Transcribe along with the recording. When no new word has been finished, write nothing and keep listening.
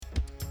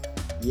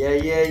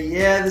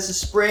Yeah. This is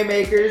Spray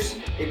Makers,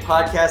 a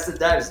podcast that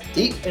dives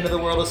deep into the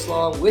world of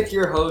slalom with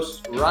your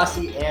hosts,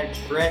 Rossi and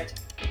Trent.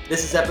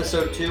 This is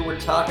episode 2. We're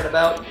talking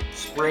about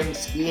spring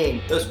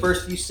skiing. Those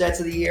first few sets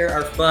of the year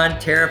are fun,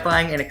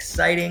 terrifying, and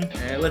exciting.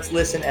 Let's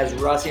listen as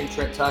Rossi and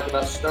Trent talk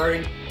about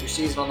starting your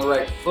season on the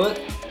right foot.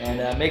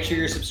 And make sure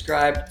you're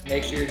subscribed.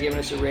 Make sure you're giving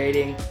us a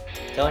rating,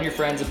 telling your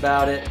friends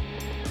about it.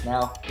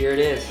 Now, here it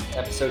is,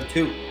 episode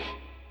 2.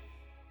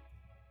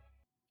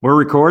 We're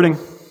recording.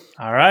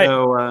 All right.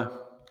 So,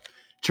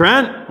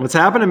 Trent, what's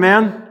happening,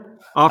 man?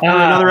 Off to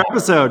another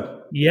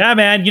episode. Yeah,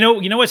 man. You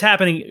know what's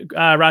happening,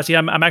 Rossi?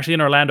 I'm actually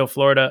in Orlando,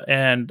 Florida,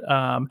 and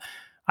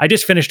I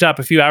just finished up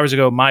a few hours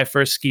ago my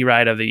first ski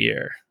ride of the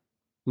year.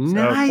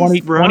 Nice,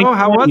 bro.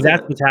 How was it?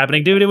 That's what's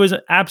happening, dude. It was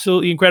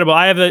absolutely incredible.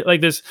 I have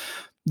this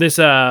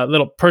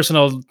little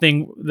personal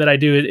thing that I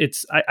do.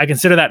 I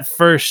consider that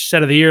first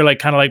set of the year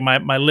kind of like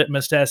my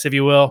litmus test, if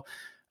you will.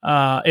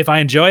 If I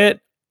enjoy it,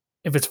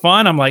 if it's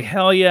fun, I'm like,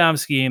 hell yeah, I'm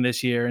skiing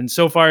this year. And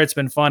so far it's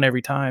been fun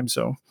every time.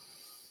 So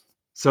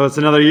it's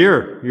another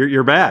year.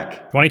 You're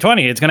back.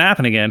 2020. It's going to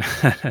happen again.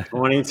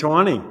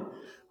 2020.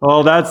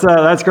 Well,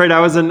 that's great.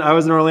 I was in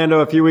Orlando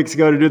a few weeks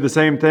ago to do the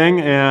same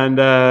thing. And,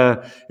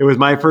 it was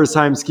my first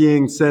time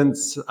skiing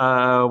since,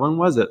 when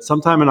was it?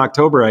 Sometime in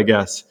October, I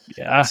guess.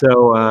 Yeah.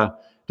 So,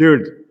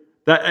 dude,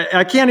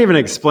 I can't even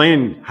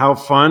explain how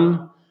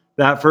fun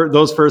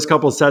those first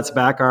couple sets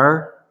back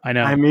are. I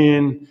know. I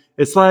mean,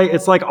 it's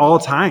like all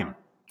time.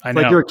 I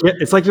know. Like you're a kid.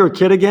 It's like you're a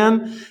kid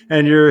again,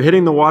 and you're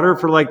hitting the water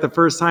for like the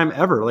first time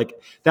ever.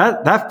 Like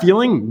that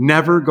feeling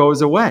never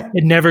goes away.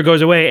 It never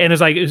goes away, and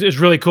it's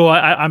really cool.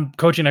 I'm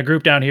coaching a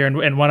group down here,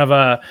 and one of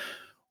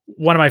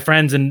my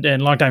friends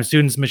and longtime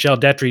students, Michelle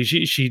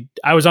Detry,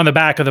 I was on the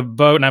back of the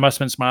boat, and I must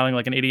have been smiling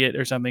like an idiot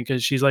or something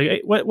because she's like,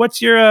 hey, what's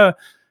your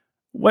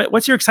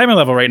excitement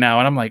level right now?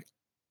 And I'm like,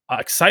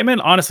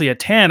 excitement, honestly, a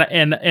 10.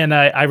 And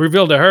I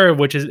revealed to her,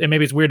 and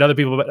maybe it's weird to other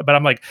people, but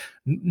I'm like,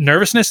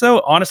 nervousness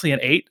though, honestly, an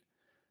 8.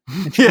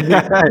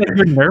 Yeah. Like,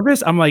 you're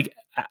nervous? I'm like,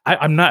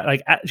 I'm not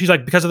like. She's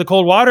like, because of the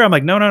cold water. I'm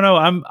like, no.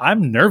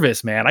 I'm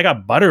nervous, man. I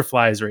got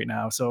butterflies right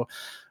now. So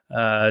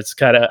it's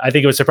kind of. I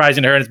think it was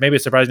surprising to her, and maybe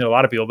it's surprising to a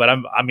lot of people. But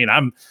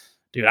I'm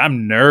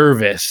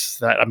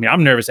nervous.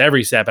 I'm nervous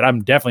every set, but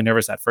I'm definitely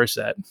nervous that first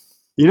set.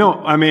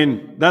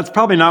 That's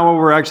probably not what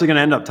we're actually going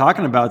to end up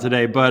talking about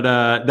today, but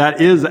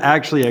that is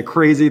actually a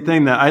crazy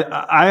thing that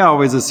I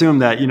always assume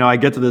that, I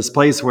get to this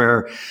place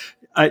where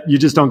you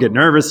just don't get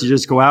nervous. You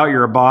just go out,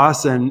 you're a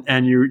boss and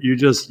you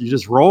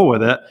just roll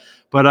with it.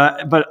 But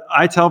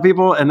I tell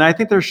people, and I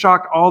think they're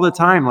shocked all the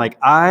time. Like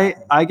I'm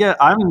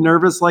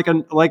nervous like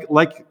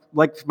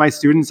my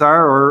students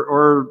are,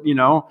 or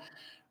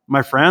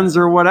my friends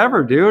or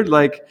whatever, dude.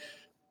 Like,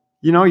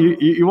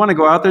 you want to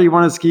go out there, you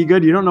want to ski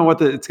good. You don't know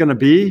what it's going to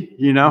be.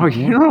 You don't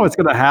know what's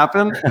going to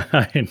happen.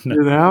 I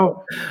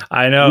know.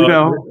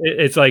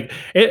 It's like,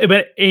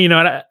 but and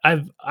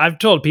I've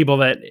told people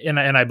that, and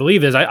I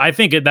believe this. I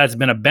think that's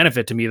been a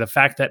benefit to me. The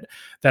fact that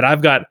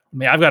I've got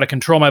to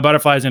control my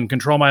butterflies and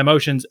control my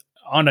emotions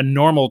on a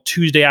normal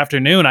Tuesday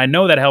afternoon. I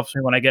know that helps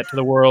me when I get to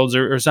the Worlds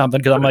or something,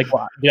 because I'm like,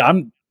 well, yeah,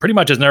 I'm pretty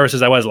much as nervous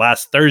as I was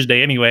last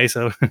Thursday anyway.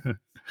 So.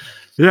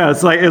 Yeah,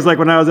 it's like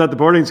when I was at the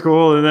boarding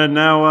school, and then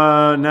now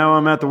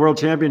I'm at the World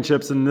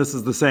Championships, and this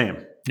is the same.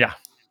 Yeah.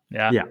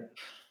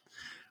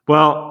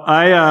 Well,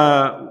 I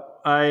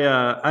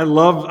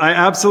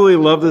absolutely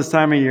love this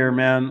time of year,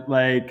 man.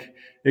 Like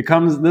it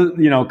comes,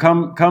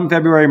 come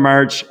February,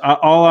 March.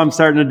 All I'm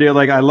starting to do,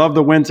 like I love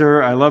the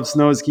winter, I love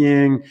snow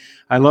skiing,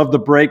 I love the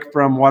break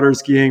from water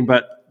skiing,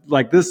 but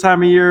like this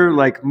time of year,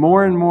 like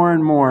more and more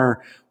and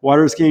more,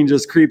 water skiing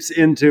just creeps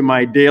into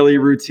my daily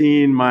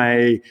routine,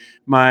 my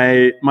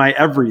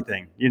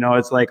everything.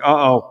 It's like,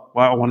 wow,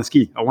 I want to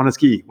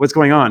ski. What's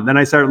going on? Then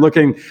I start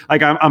looking,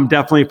 like I'm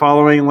definitely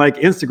following like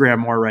Instagram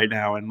more right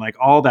now, and like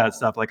all that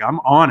stuff. Like I'm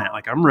on it.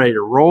 Like I'm ready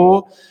to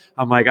roll.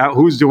 I'm like,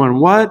 who's doing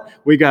what?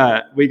 We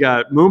got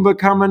Moomba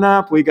coming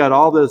up. We got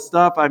all this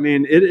stuff. I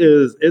mean,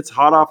 it's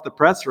hot off the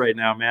press right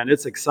now, man.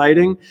 It's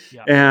exciting.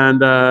 Yeah.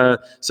 And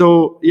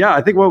so, yeah,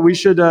 I think what we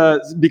should,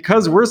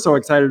 because we're so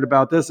excited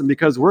about this and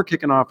because we're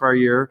kicking off our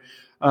year,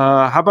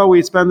 how about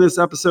we spend this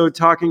episode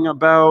talking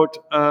about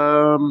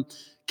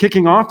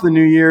kicking off the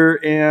new year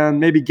and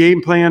maybe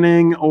game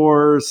planning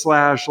or /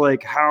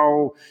 like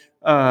how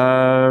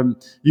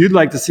you'd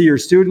like to see your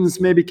students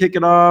maybe kick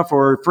it off,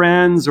 or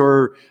friends,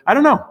 or I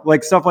don't know,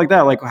 like stuff like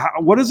that. Like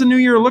what does a new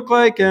year look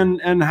like,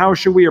 and how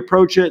should we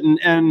approach it?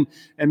 And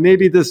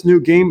maybe this new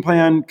game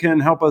plan can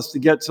help us to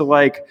get to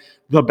like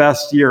the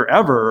best year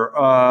ever,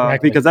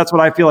 exactly. Because that's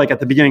what I feel like at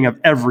the beginning of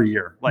every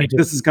year. Like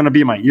this is going to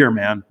be my year,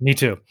 man. Me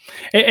too.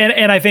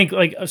 And I think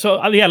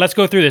yeah, let's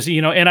go through this,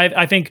 and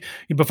I think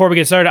before we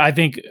get started, I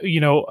think,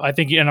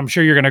 and I'm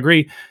sure you're going to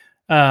agree.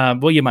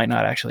 Well, you might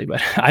not actually,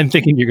 but I'm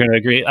thinking you're going to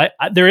agree.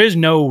 There is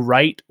no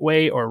right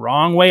way or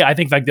wrong way. I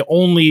think like the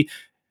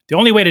the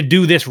only way to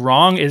do this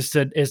wrong is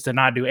to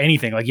not do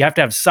anything. Like you have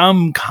to have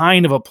some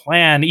kind of a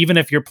plan, even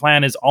if your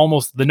plan is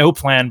almost the no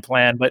plan.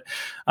 But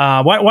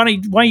why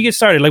don't you get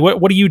started? Like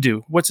what do you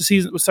do? What's the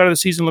season? What start of the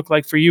season look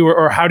like for you,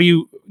 or how do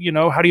you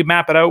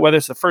map it out? Whether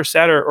it's the first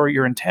set or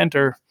your intent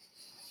or.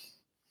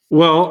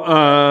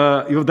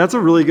 Well, that's a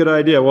really good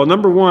idea. Well,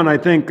 number one, I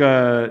think,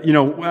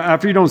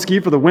 after you don't ski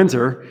for the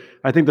winter,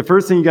 I think the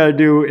first thing you got to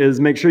do is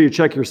make sure you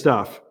check your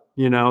stuff.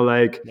 You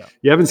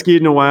haven't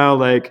skied in a while.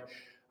 Like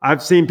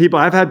I've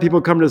had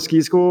people come to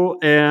ski school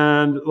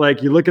and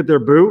like you look at their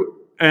boot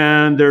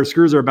and their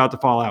screws are about to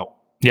fall out.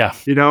 Yeah.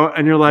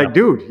 And you're like,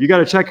 dude, you got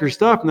to check your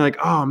stuff. And they're like,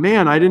 oh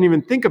man, I didn't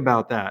even think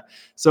about that.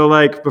 So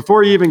like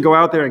before you even go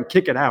out there and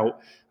kick it out,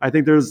 I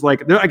think there's I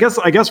guess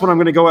what I'm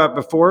going to go at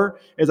before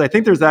is I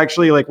think there's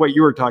actually like what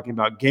you were talking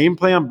about, game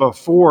plan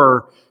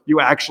before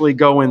you actually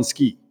go and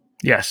ski.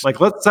 Yes.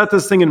 Like let's set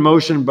this thing in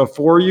motion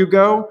before you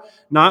go,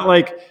 not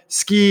like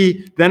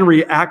ski, then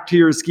react to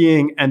your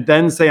skiing and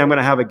then say, I'm going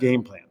to have a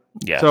game plan.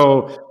 Yes.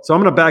 So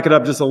I'm going to back it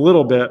up just a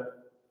little bit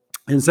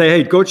and say,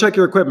 hey, go check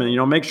your equipment.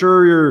 Make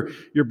sure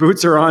your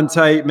boots are on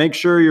tight. Make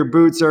sure your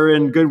boots are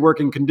in good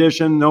working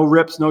condition. No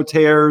rips, no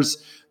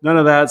tears, none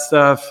of that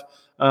stuff.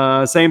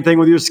 Same thing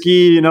with your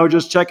ski,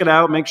 just check it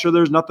out. Make sure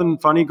there's nothing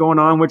funny going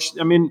on, which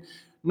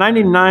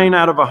 99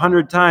 out of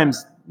 100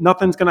 times,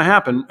 nothing's going to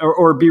happen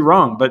or be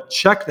wrong, but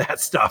check that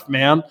stuff,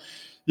 man.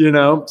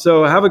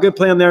 So have a good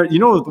plan there.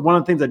 One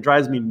of the things that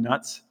drives me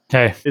nuts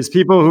is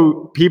people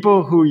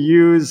who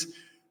use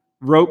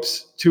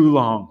ropes too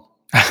long.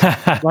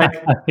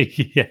 Like,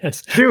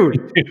 yes,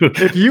 dude,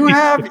 if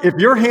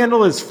your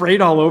handle is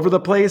frayed all over the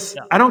place,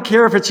 I don't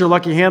care if it's your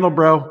lucky handle,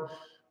 bro.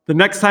 The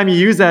next time you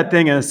use that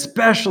thing, and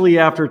especially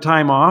after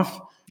time off,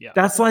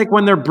 that's like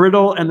when they're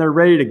brittle and they're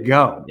ready to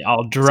go.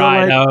 All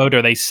dried out,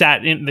 or they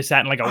sat in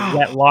like a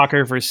wet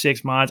locker for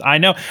 6 months. I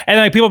know, and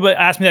like people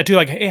ask me that too,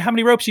 like, "Hey, how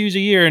many ropes do you use a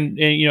year?"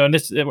 And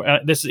this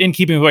is in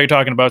keeping with what you're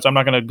talking about, so I'm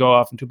not going to go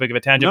off in too big of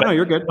a tangent. No,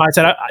 you're good. I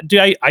said,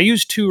 I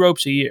use 2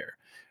 ropes a year.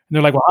 And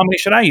they're like, well, how many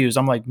should I use?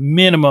 I'm like,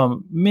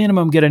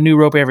 minimum get a new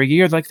rope every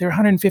year. Like they're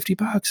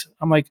 $150.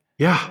 I'm like,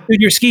 yeah, dude,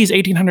 your ski's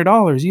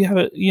 $1,800. You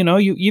have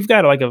you've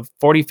got like a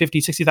 $40,000,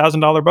 $50,000,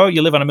 $60,000 boat.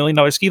 You live on $1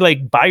 million ski.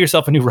 Like buy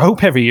yourself a new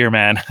rope every year,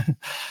 man.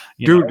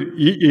 Dude,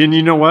 and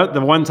you know what?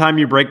 The one time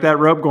you break that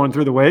rope going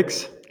through the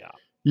wakes,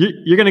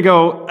 you're going to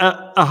go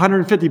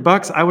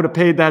 $150. I would have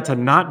paid that to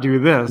not do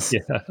this.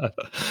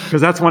 Because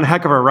that's one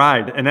heck of a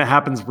ride and it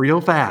happens real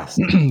fast.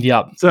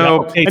 Yep.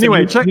 So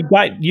anyway,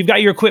 you've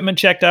got your equipment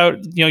checked out.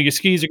 Your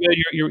skis are good.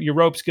 Your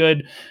rope's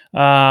good.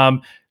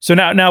 So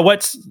now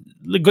what's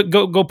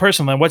go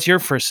personally? What's your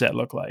first set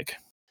look like?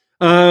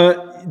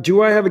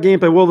 Do I have a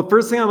game plan? Well, the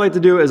first thing I like to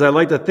do is I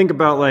like to think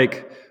about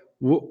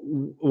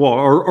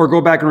or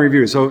go back and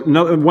review. So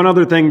one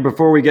other thing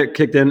before we get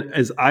kicked in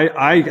is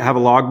I have a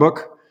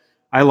logbook.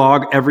 I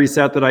log every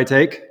set that I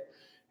take.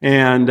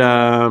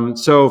 And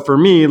so for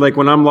me, like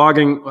when I'm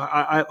logging,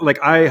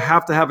 I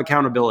have to have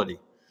accountability.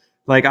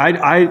 Like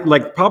I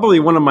like probably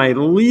one of my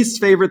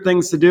least favorite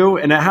things to do,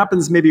 and it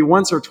happens maybe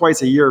once or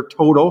twice a year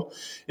total,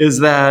 is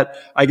that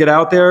I get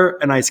out there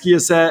and I ski a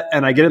set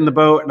and I get in the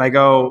boat and I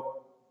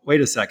go, wait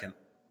a second.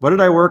 What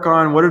did I work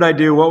on? What did I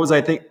do? What was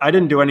I think? I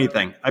didn't do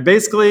anything. I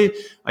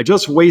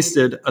just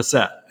wasted a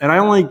set, and I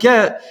only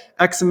get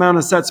X amount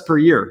of sets per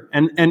year.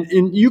 And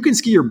you can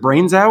ski your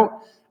brains out,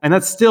 and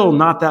that's still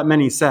not that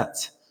many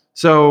sets.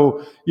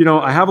 So,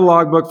 I have a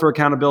logbook for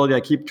accountability. I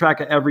keep track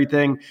of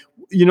everything.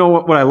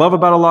 What I love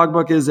about a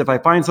logbook is if I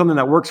find something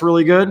that works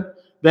really good,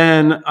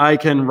 then I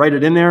can write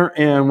it in there.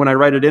 And when I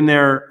write it in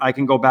there, I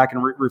can go back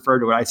and refer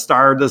to it. I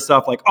starred this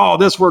stuff like, oh,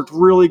 this worked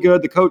really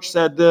good. The coach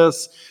said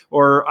this,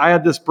 or I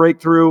had this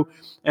breakthrough.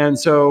 And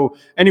so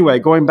anyway,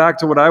 going back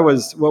to what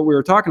we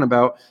were talking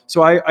about.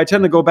 So I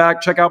tend to go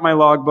back, check out my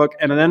logbook.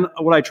 And then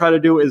what I try to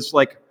do is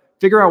like,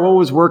 figure out what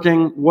was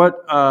working,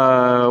 what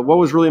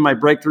was really my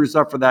breakthrough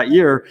stuff for that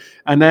year.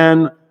 And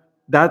then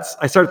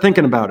I start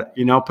thinking about it,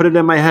 put it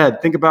in my head,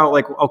 think about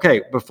like,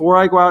 okay, before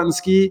I go out and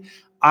ski,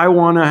 I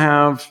want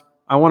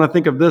to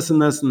think of this and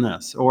this and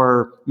this,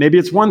 or maybe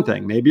it's one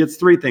thing, maybe it's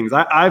 3 things.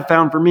 I've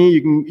found for me,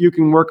 you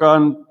can work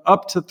on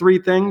up to 3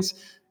 things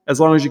as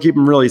long as you keep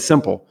them really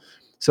simple.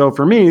 So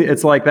for me,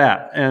 it's like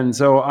that. And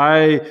so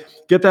I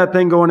get that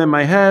thing going in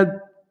my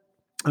head.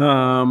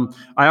 I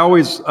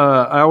always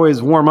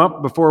warm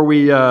up before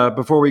we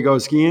go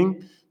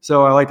skiing.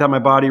 So I like to have my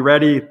body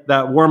ready.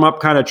 That warm up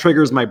kind of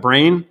triggers my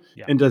brain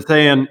into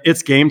saying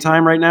it's game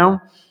time right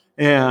now.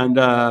 And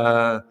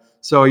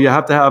so you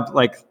have to have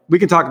we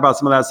can talk about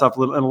some of that stuff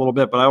in a little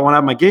bit, but I want to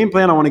have my game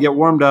plan. I want to get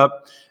warmed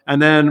up.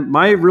 And then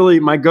my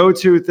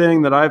go-to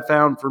thing that I've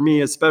found for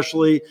me,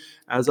 especially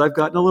as I've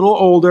gotten a little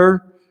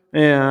older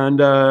and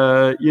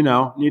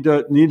need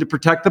to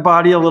protect the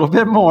body a little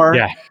bit more.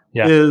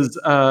 Is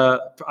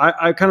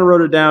I kind of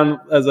wrote it down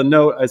as a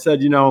note. I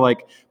said,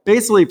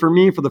 basically for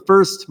me, for the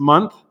first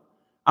month,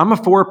 I'm a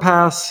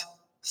 4-pass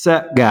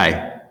set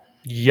guy.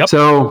 Yep.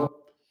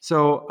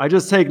 So I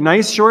just take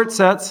nice short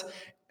sets.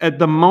 At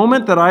the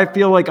moment that I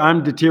feel like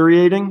I'm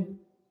deteriorating,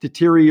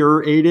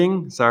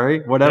 deteriorating,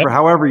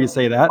 however you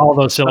say that. All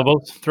those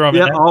syllables, throw them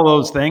in there. All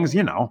those things,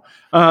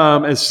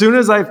 as soon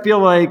as I feel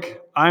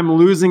like I'm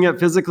losing it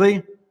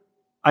physically,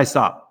 I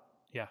stop.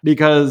 Yeah.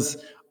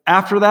 Because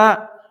after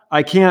that,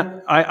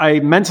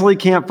 I mentally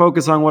can't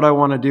focus on what I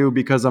want to do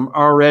because I'm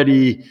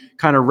already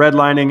kind of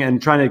redlining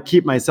and trying to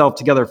keep myself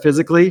together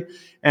physically.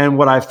 And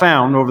what I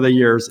found over the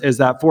years is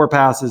that 4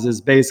 passes is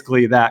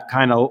basically that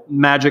kind of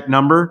magic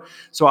number.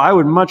 So I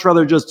would much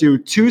rather just do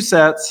 2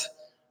 sets,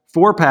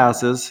 4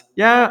 passes.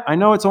 Yeah, I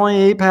know it's only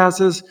 8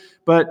 passes,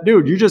 but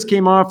dude, you just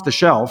came off the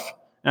shelf.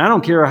 And I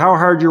don't care how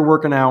hard you're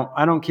working out.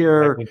 I don't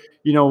care,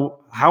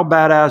 how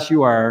badass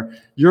you are.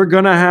 You're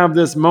going to have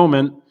this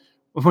moment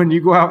when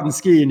you go out and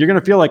ski, and you're going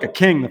to feel like a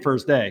king the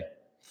first day.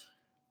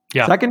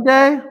 Yeah. Second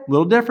day, a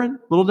little different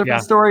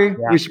story.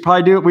 Yeah. We should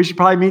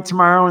probably meet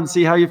tomorrow and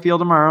see how you feel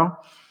tomorrow.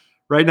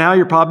 Right now,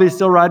 you're probably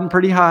still riding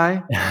pretty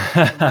high.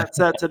 That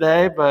set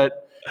today, but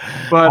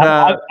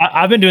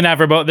I've been doing that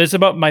for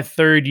about my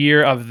 3rd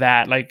year of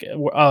that.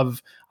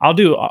 I'll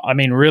do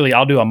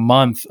a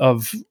month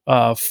of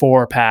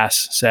 4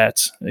 pass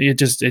sets. It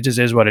just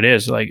is what it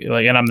is.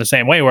 And I'm the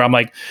same way where I'm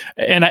like,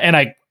 and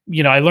I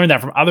learned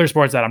that from other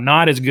sports that I'm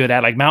not as good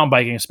at, like mountain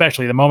biking,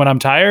 especially. The moment I'm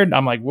tired,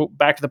 I'm like,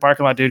 back to the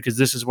parking lot, dude, because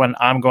this is when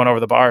I'm going over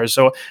the bars.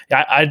 So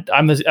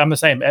I'm the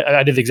same.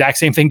 I did the exact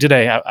same thing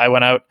today. I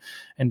went out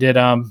and did,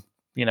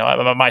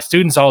 my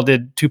students all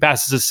did 2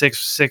 passes of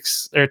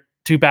six or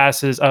 2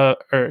 passes,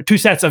 or 2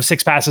 sets of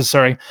 6 passes.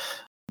 Sorry.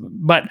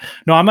 But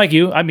no, I'm like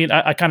you. I mean,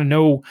 I kind of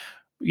know,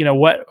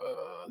 what,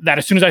 that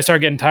as soon as I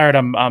start getting tired,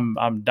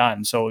 I'm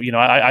done. So,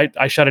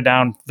 I shut it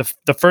down.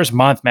 The first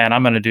month, man,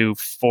 I'm going to do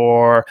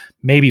 4,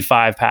 maybe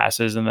 5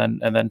 passes and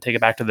then take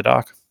it back to the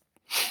dock.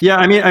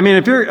 Yeah.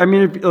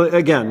 If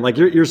again, like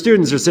your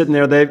students are sitting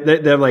there,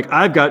 they're like,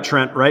 I've got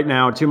Trent right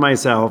now to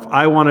myself.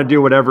 I want to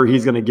do whatever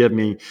he's going to give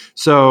me.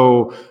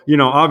 So,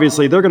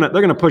 obviously they're going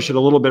to push it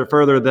a little bit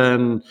further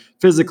than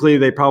physically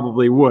they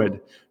probably would.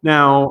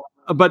 Now,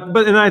 but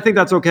and I think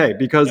that's okay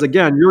because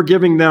again, you're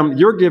giving them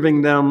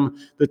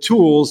the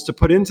tools to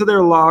put into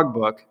their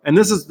logbook. And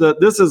this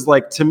is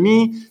like, to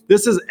me,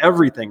 this is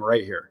everything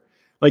right here.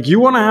 Like, you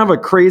want to have a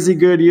crazy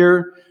good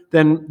year,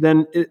 then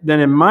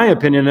in my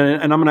opinion,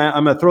 and I'm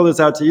gonna throw this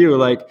out to you,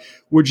 like,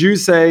 would you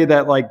say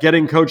that like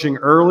getting coaching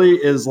early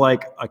is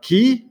like a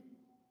key?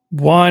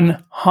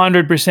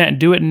 100%.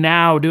 Do it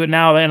now.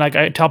 And like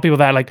I tell people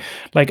that like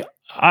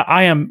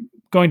I am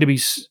going to be.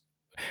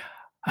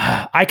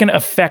 I can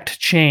affect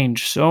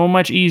change so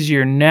much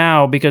easier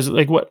now because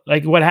what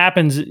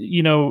happens,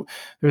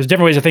 there's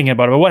different ways of thinking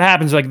about it, but what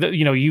happens,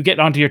 you get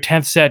onto your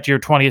 10th set, your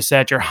 20th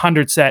set, your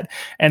 100th set,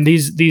 and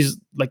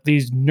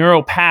these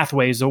neural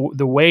pathways,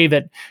 the way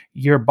that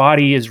your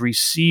body is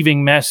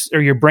receiving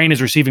or your brain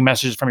is receiving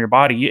messages from your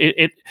body,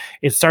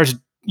 it starts,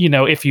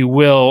 if you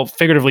will,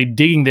 figuratively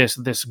digging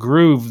this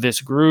groove.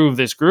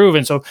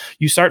 And so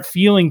you start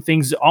feeling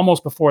things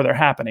almost before they're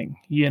happening.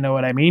 You know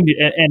what I mean?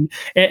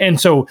 And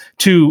so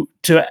to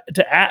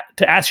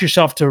ask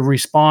yourself to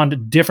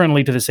respond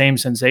differently to the same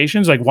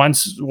sensations, like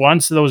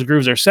once those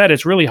grooves are set,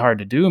 it's really hard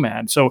to do,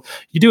 man. So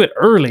you do it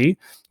early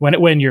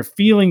when you're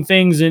feeling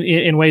things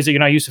in ways that you're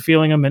not used to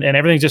feeling them, and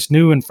everything's just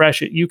new and fresh.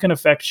 You can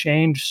affect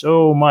change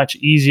so much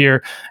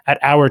easier at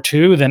hour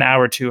 2 than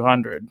hour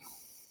 200.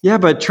 Yeah,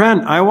 but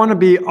Trent, I want to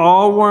be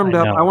all warmed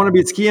up. I want to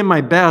be skiing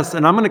my best,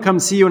 and I'm going to come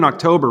see you in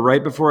October,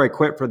 right before I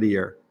quit for the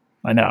year.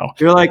 I know.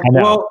 You're like,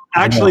 well,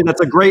 actually,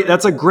 that's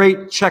a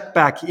great check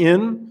back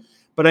in.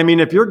 But I mean,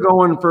 if you're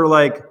going for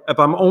if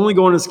I'm only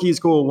going to ski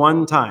school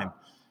one time,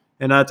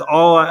 and that's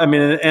all,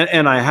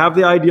 and I have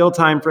the ideal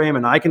time frame,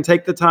 and I can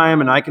take the time,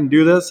 and I can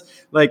do this.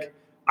 Like,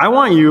 I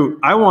want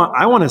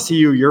to see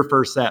you your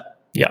first set.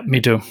 Yeah,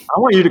 me too. I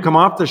want you to come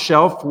off the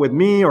shelf with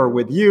me or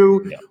with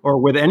you or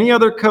with any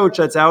other coach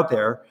that's out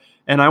there.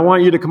 And I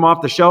want you to come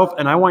off the shelf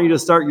and I want you to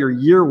start your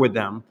year with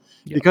them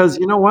because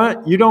you know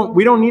what? We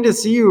don't need to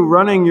see you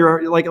running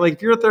your, like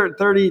if you're a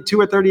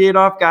 32 or 38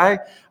 off guy,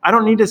 I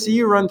don't need to see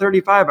you run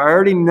 35. I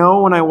already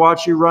know when I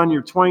watch you run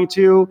your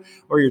 22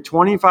 or your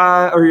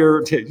 25 or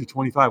your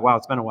 25. Wow.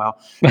 It's been a while.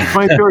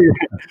 22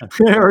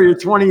 or your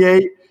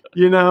 28.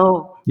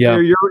 For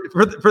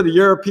the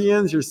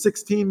Europeans, your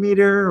 16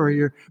 meter or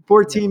your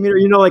 14 meter,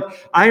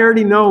 I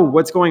already know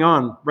what's going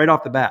on right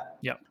off the bat.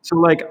 Yeah.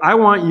 So I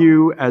want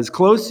you as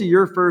close to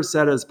your first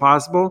set as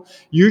possible.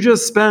 You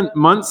just spent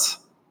months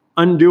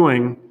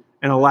undoing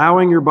and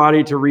allowing your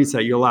body to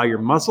reset. You allow your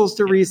muscles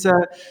to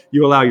reset.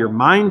 You allow your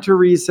mind to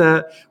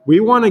reset.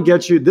 We want to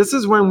get you. This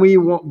is when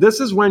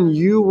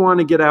you want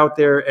to get out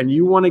there and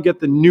you want to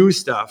get the new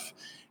stuff.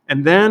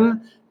 And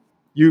then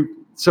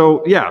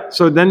So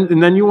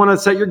then you want to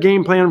set your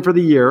game plan for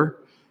the year.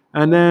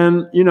 And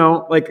then,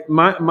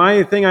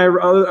 my thing,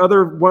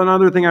 one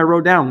other thing I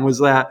wrote down was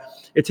that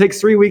it takes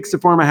 3 weeks to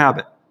form a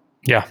habit.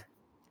 Yeah.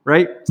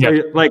 Right. So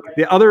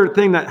the other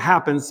thing that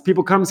happens,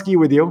 people come ski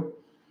with you,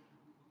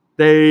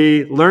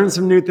 they learn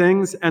some new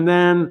things, and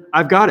then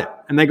I've got it.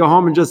 And they go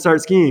home and just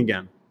start skiing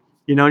again.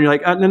 And you're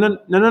like,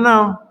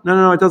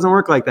 no, it doesn't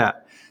work like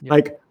that. Yeah.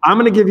 I'm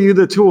going to give you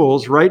the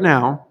tools right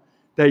now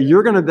that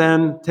you're going to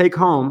then take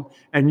home,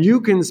 and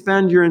you can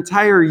spend your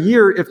entire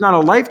year, if not a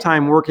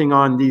lifetime, working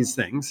on these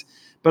things.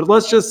 But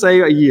let's just say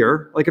a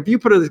year. Like if you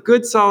put a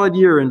good solid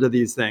year into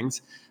these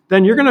things,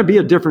 then you're going to be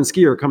a different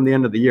skier come the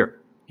end of the year.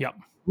 Yep.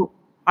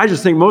 I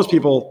just think most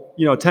people,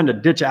 tend to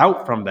ditch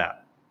out from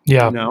that.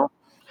 Yeah.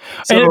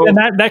 So, and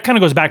that kind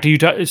of goes back to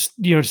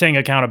you saying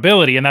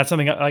accountability, and that's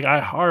something like I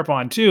harp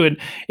on too,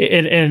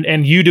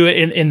 and you do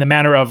it in the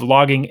manner of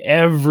logging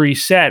every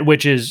set,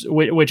 which is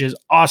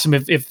awesome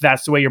if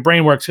that's the way your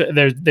brain works.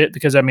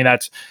 Because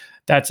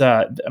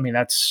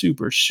that's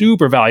super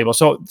super valuable.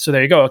 So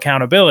there you go,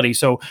 accountability.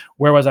 So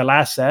where was I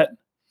last set?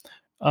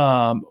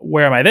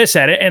 Where am I this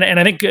set? And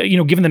I think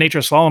given the nature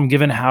of slalom,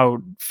 given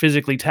how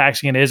physically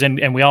taxing it is,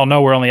 and we all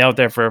know we're only out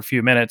there for a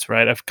few minutes,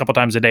 right? A couple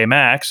times a day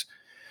max.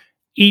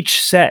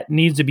 Each set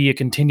needs to be a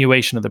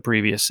continuation of the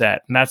previous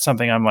set. And that's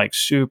something I'm like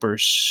super,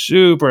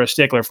 super a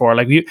stickler for.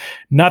 Like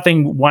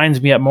nothing winds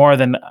me up more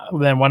than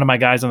one of my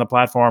guys on the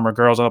platform or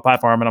girls on the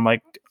platform. And I'm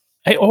like,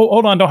 hey,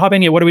 hold on, don't hop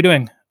in yet. What are we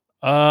doing?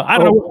 I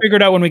don't know. We'll figure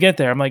it out when we get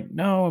there. I'm like,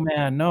 no,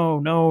 man,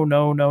 no.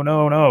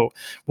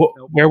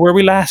 Where were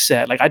we last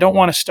set? Like, I don't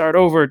want to start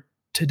over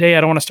today.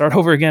 I don't want to start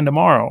over again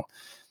tomorrow.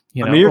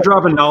 I mean, you're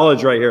dropping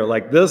knowledge right here.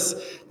 Like this,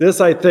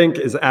 I think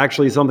is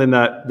actually something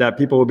that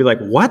people will be like,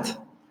 what?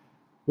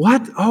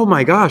 Oh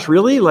my gosh,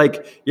 really?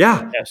 Like,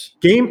 yeah. Yes.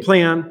 Game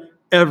plan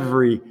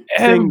every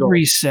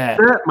set,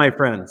 my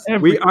friends.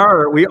 We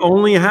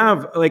only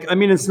have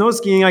in snow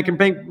skiing, I can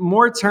make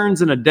more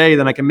turns in a day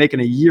than I can make in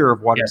a year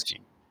of water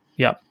skiing.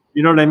 Yeah.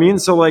 You know what I mean?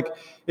 So like,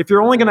 if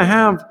you're only going to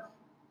have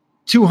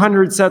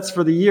 200 sets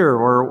for the year,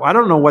 or I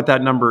don't know what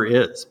that number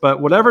is, but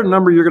whatever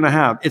number you're going to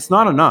have, it's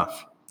not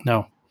enough.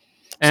 No.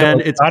 And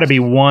so it's got to be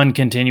one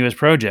continuous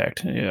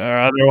project, or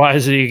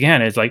otherwise,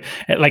 again, it's like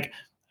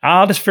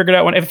I'll just figure it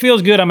out when if it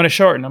feels good. I'm going to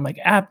shorten. I'm like,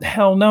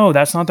 hell no,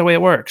 that's not the way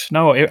it works.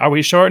 No, are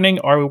we shortening?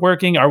 Are we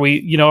working? Are we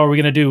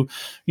going to do,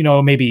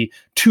 maybe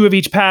 2 of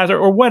each pass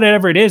or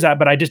whatever it is?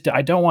 But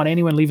I don't want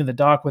anyone leaving the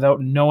dock without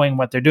knowing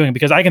what they're doing,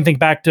 because I can think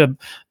back to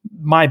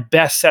my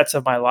best sets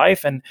of my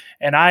life, and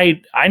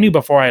I knew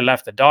before I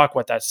left the dock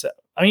what that set.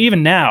 I mean,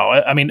 even now,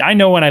 I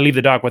know when I leave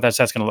the dock what that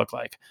set's going to look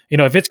like.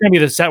 If it's going to be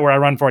the set where I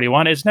run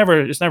 41, it's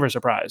never a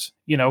surprise.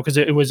 Because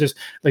it was just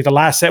like the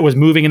last set was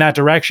moving in that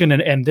direction,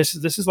 and this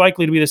is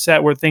likely to be the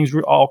set where things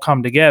all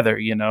come together.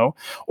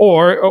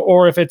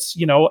 Or if it's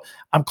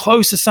I'm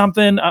close to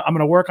something, I'm going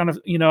to work on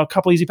a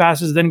couple easy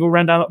passes, then go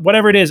run down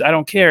whatever it is. I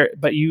don't care,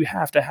 but you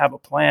have to have a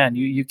plan.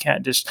 You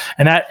can't just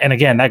and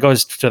again that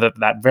goes to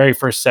that very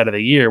first set of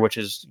the year, which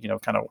is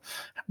kind of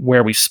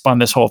where we spun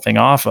this whole thing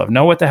off of.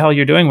 Know what the hell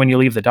you're doing when you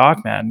leave the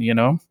dock, man.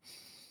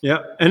 Yeah.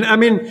 And I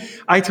mean,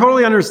 I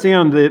totally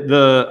understand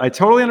the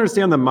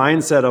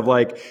mindset of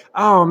like,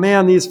 oh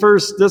man, this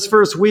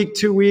first week,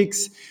 2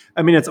 weeks,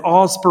 I mean, it's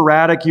all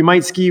sporadic. You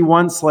might ski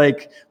once,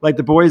 like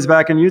the boys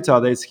back in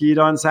Utah, they skied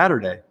on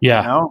Saturday.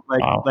 Yeah.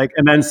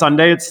 And then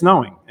Sunday it's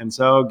snowing. And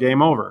so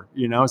game over,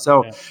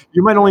 so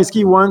you might only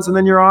ski once and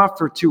then you're off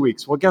for 2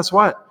 weeks. Well, guess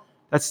what?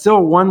 That's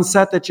still one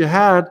set that you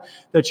had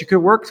that you could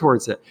work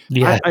towards it.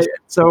 Yeah.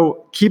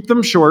 So keep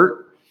them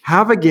short,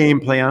 have a game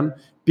plan,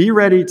 be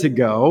ready to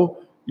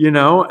go,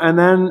 and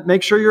then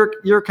make sure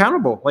you're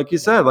accountable. Like you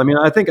said, I mean,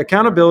 I think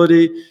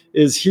accountability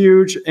is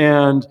huge,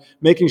 and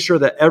making sure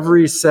that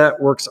every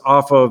set works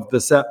off of the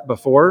set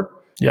before.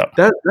 Yeah.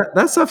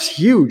 That stuff's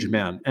huge,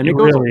 man. And it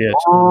goes really a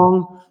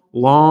long,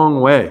 long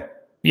way.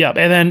 Yeah.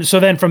 And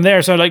then from there,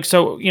 we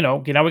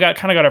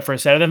got our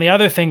first set. And then the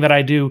other thing that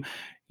I do,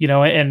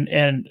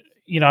 and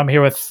I'm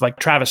here with like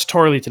Travis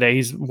Torley today.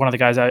 He's one of the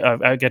guys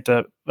I get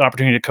the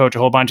opportunity to coach a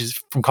whole bunch.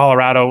 He's from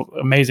Colorado,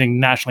 amazing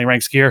nationally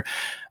ranked skier.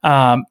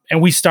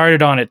 And we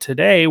started on it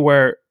today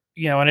where,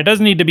 and it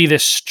doesn't need to be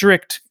this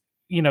strict,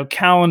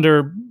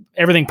 calendar,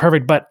 everything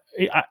perfect, but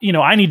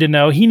I need to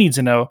know, he needs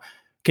to know,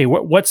 okay,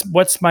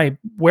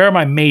 where are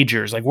my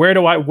majors? Like, where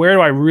do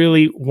I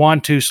really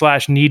want to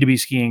 / need to be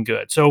skiing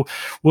good? So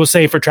we'll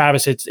say for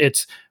Travis,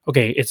 it's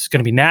okay. It's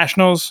going to be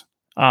nationals.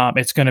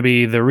 It's going to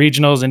be the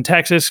regionals in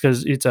Texas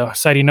because it's a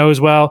site he knows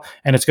well,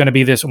 and it's going to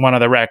be this one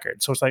other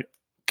record. So it's like,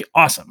 okay,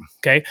 awesome.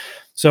 Okay,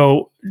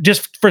 so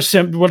just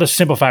we'll just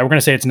simplify. We're going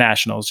to say it's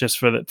nationals, just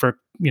for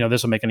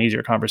this will make an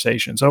easier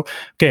conversation. So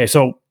okay,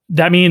 so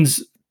that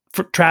means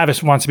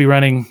Travis wants to be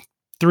running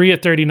 3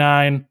 at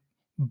 39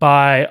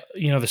 by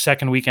the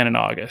second weekend in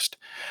August.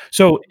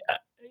 So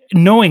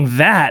knowing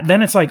that,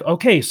 then it's like,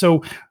 okay,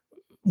 so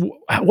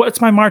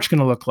what's my March going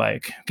to look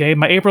like? Okay.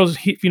 My April's,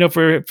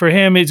 for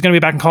him, it's going to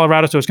be back in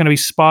Colorado. So it's going to be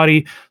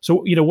spotty.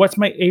 So, what's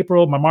my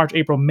March,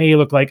 April, May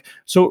look like?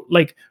 So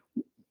like,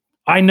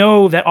 I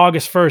know that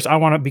August 1st, I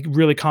want to be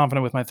really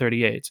confident with my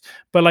 38s,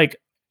 but like,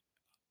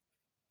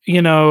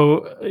 July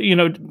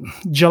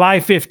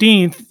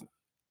 15th,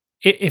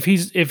 if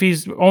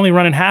he's only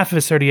running half of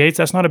his 38s,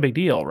 that's not a big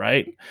deal.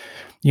 Right.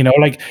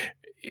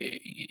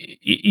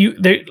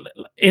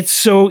 It's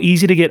so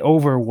easy to get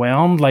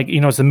overwhelmed. Like,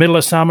 it's the middle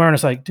of summer and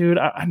it's like, dude,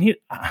 I'm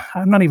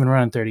not even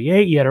running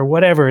 38 yet or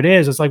whatever it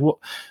is. It's like,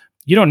 well,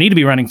 you don't need to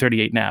be running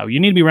 38 now. You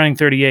need to be running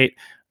 38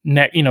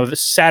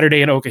 this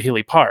Saturday in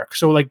Okahili Park.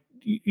 So like,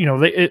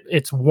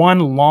 it's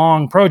one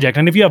long project.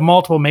 And if you have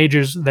multiple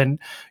majors, then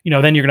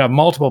then you're gonna have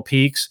multiple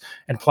peaks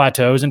and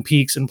plateaus and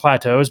peaks and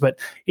plateaus. But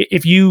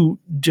if you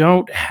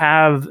don't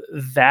have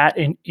that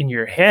in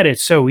your head,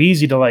 it's so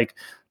easy to like,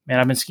 man,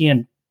 I've been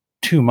skiing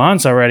 2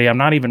 months already, I'm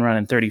not even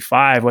running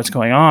 35, what's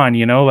going on?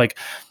 Like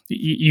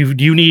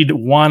you need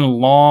one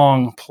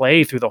long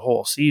play through the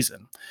whole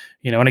season.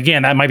 And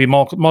again, that might be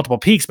multiple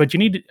peaks, but you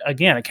need,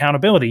 again,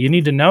 accountability. You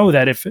need to know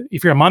that if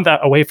you're a month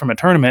away from a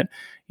tournament,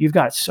 you've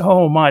got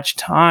so much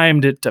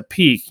time to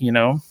peak. You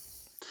know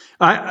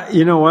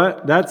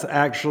what? That's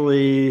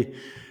actually,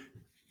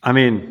 I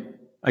mean,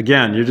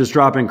 again, you're just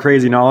dropping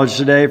crazy knowledge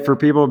today for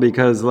people,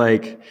 because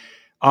like,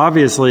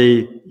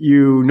 obviously,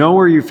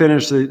 where you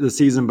finished the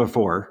season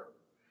before.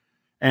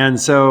 And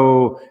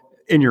so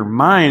in your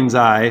mind's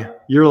eye,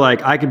 you're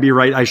like,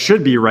 I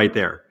should be right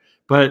there.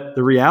 But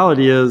the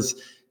reality is,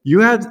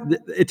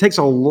 it takes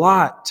a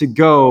lot to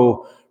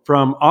go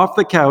from off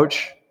the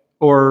couch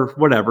or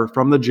whatever,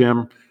 from the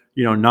gym,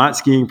 not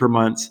skiing for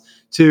months,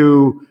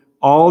 to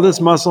all this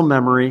muscle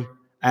memory,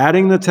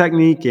 adding the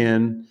technique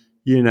in,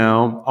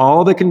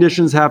 all the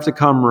conditions have to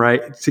come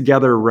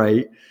together,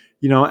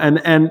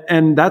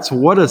 and that's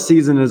what a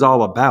season is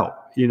all about.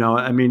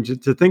 I mean,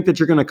 to think that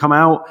you're going to come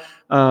out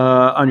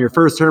on your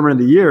first tournament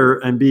of the year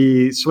and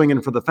be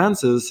swinging for the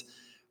fences,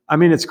 I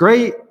mean, it's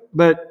great,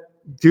 but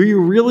do you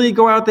really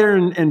go out there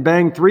and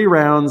bang 3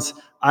 rounds,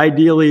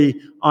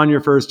 ideally on your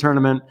first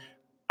tournament?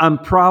 I'm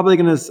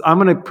going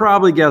to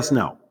probably guess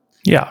no.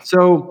 Yeah.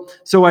 So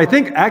I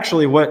think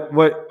actually what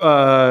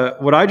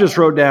I just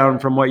wrote down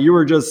from what you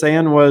were just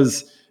saying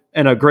was,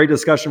 and a great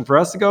discussion for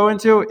us to go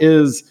into,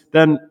 is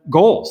then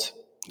goals.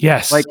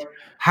 Yes. Like,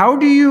 Trent, how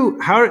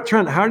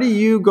do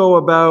you go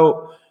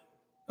about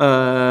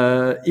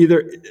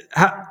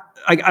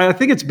I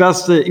think it's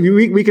best that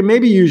we can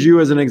maybe use you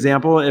as an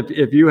example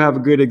if you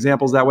have good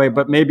examples that way,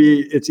 but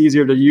maybe it's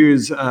easier to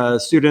use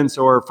students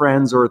or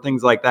friends or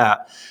things like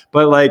that.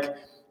 But like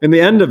in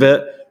the end of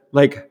it,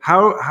 like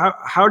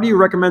how do you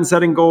recommend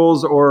setting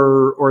goals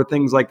or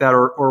things like that,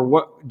 or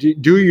what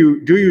do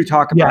you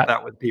talk about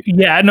that with people?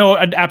 Yeah, no,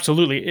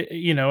 absolutely.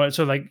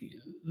 So like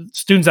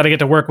students that I get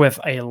to work with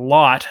a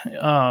lot,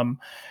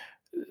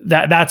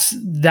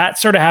 that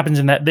sort of happens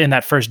in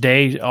that first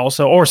day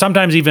also, or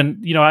sometimes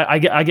even I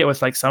get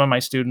with like some of my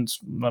students,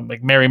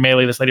 like Mary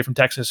Maley, this lady from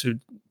Texas who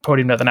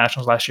podiumed at the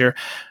Nationals last year.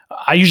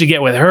 I usually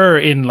get with her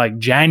in like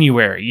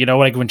January,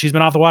 like when she's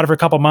been off the water for a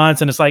couple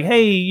months, and it's like,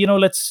 hey,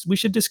 we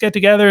should just get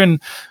together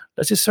and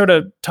let's just sort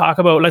of talk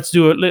about,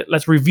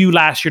 let's review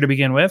last year to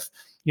begin with,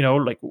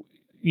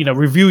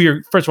 review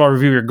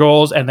your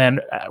goals, and then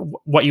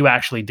what you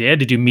actually did.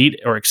 Did you meet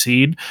or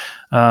exceed?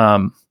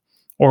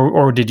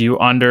 Or did you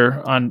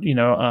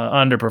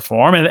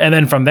underperform? And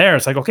then from there,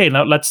 it's like, okay,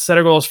 now let's set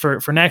our goals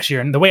for next year.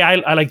 And the way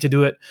I like to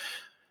do it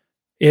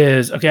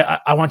is, okay,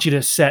 I want you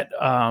to set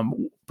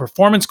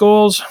performance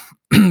goals,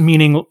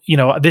 meaning,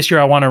 this year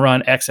I want to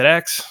run X at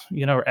X,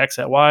 or X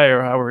at Y,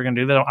 or however we're going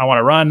to do that. I want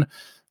to run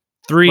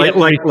 3. I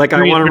want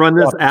to run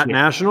this at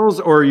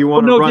Nationals, or you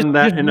want to run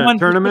that in a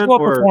tournament,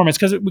 or performance,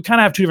 because we kind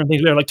of have 2 different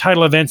things. We have like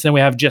title events, and we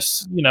have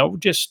just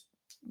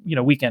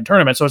weekend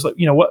tournaments. So it's like,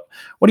 what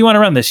do you want to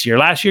run this year?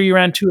 Last year you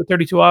ran 2 at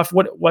 32 off.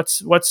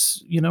 What's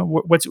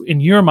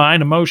in your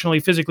mind, emotionally,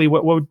 physically,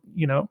 what's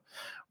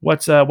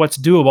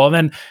doable?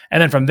 And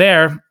then from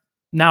there,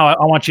 now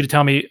I want you to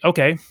tell me,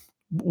 okay,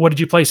 what did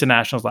you place in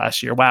Nationals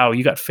last year? Wow,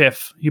 you got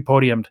 5th, you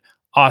podiumed.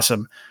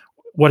 Awesome.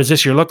 What does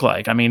this year look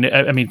like? I mean,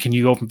 can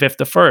you go from 5th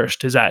to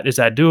 1st? Is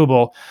that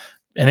doable?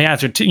 And the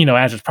answer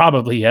is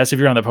probably yes if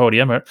you're on the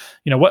podium. Or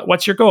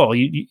what's your goal?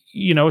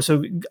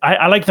 So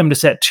I like them to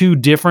set 2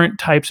 different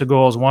types of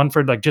goals. One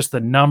for like just the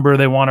number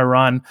they want to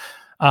run,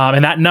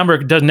 and that number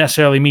doesn't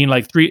necessarily mean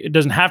like 3. It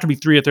doesn't have to be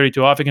 3 or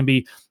 32 off. It can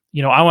be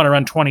I want to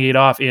run 28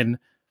 off in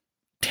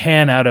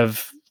 10 out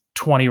of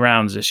 20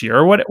 rounds this year,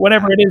 or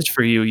whatever it is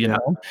for you.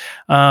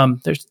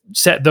 There's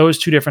set those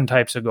 2 different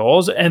types of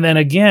goals, and then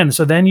again,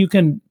 so then you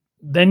can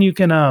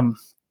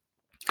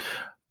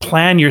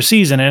plan your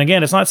season. And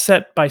again, it's not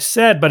set by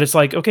set, but it's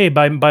like, okay,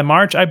 by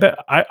March,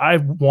 I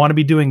want to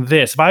be doing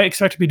this. If I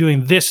expect to be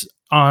doing this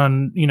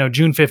on,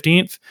 June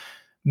 15th,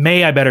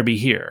 May, I better be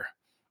here,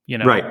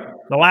 right.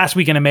 The last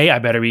weekend of May, I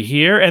better be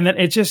here. And then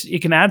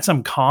it can add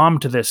some calm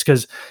to this,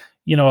 because,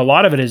 a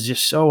lot of it is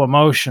just so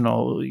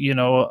emotional.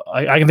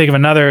 I can think of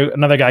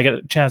another guy I got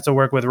a chance to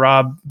work with,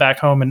 Rob, back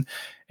home.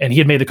 And he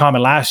had made the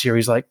comment last year.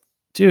 He's like,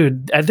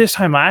 dude, at this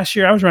time last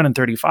year, I was running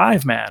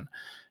 35, man.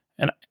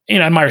 And,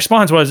 and my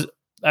response was,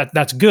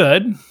 that's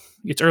good.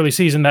 It's early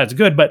season. That's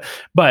good. But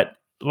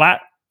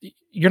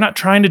you're not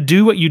trying to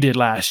do what you did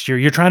last year.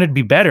 You're trying to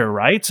be better,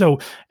 right? So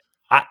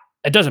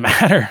it doesn't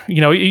matter.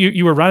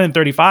 You were running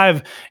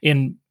 35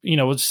 in,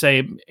 let's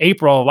say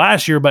April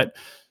last year, but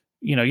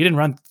you didn't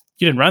run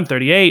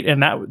 38,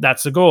 and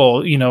that's the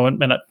goal.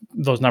 And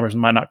those numbers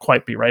might not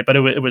quite be right, but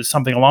it was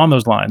something along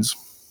those lines.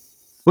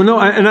 Well, no,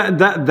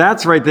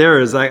 that's right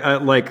there. Is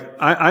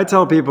I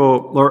tell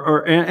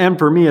people, and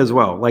for me as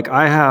well. Like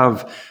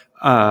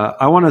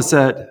I want to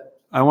set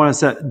to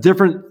set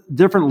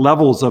different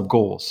levels of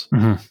goals.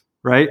 Mhm.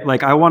 Right?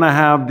 Like I want to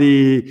have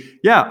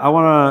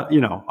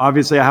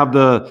obviously I have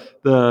the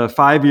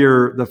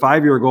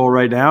 5-year goal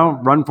right now,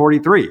 run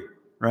 43,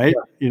 right?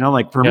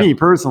 Like for me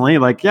personally,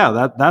 like,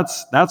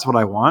 that's what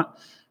I want.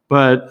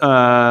 But,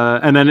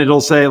 and then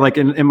it'll say like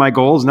in my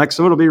goals next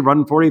to it'll be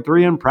run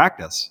 43 in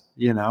practice.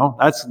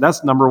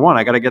 That's number one.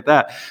 I got to get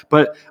that.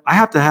 But I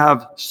have to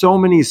have so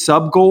many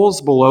sub goals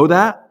below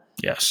that.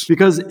 Yes.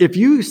 Because if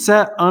you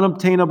set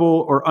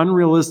unobtainable or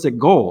unrealistic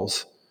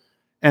goals,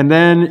 and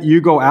then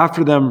you go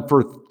after them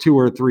for 2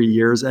 or 3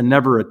 years and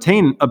never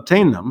obtain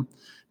them,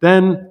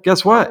 then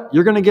guess what?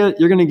 You're gonna get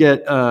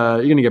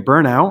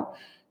burnout.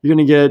 You're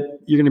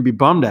gonna be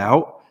bummed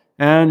out,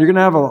 and you're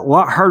gonna have a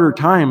lot harder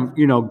time,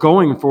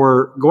 going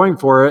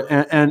for it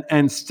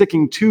and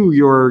sticking to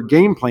your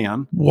game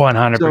plan.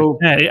 100%. So,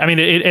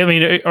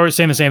 or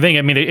saying the same thing.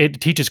 I mean,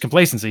 it teaches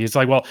complacency. It's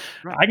like, well,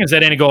 right. I can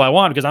set any goal I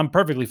want because I'm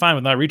perfectly fine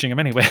with not reaching them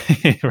anyway.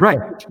 Right.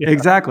 Yeah.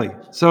 Exactly.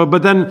 So,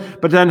 but then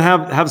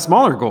have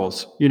smaller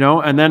goals,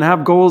 and then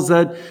have goals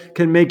that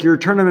can make your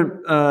tournament,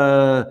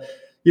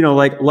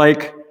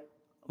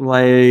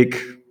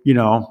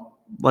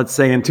 let's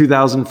say in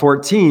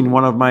 2014,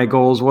 one of my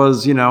goals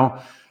was,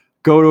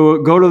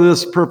 go to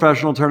this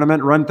professional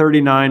tournament, run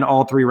 39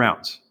 all 3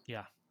 rounds.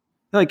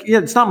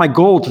 It's not my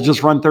goal to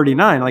just run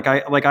 39.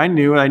 I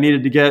knew I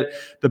needed to get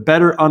the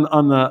better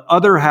on the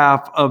other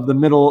half of the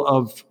middle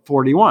of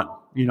 41.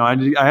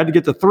 I had to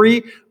get to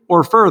 3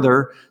 or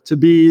further to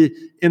be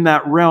in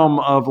that realm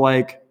of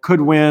like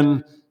could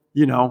win,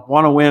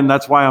 want to win.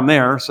 That's why I'm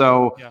there.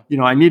 So,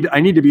 I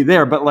need to be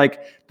there. But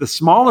like the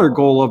smaller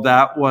goal of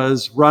that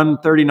was run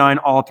 39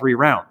 all 3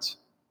 rounds.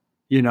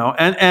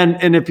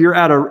 And if you're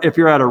at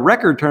a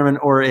record tournament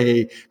or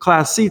a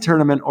Class C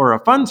tournament or a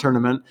fun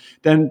tournament,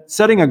 then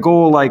setting a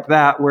goal like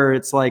that where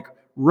it's like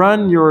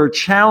run your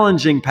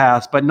challenging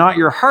pass, but not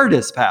your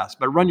hardest pass,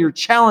 but run your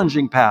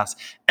challenging pass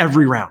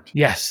every round.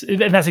 Yes,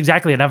 and that's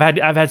exactly it. I've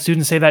had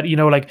students say that,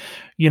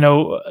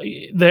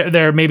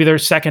 maybe their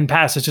second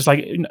pass is just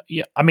like,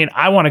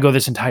 I want to go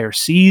this entire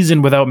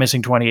season without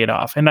missing 28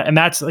 off, and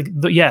that's like,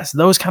 yes,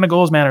 those kind of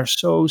goals, man, are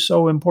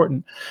so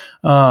important.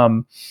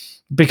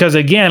 Because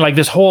again, like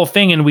this whole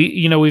thing, and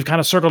we've kind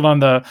of circled on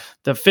the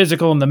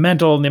physical and the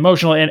mental and the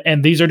emotional,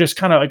 and these are just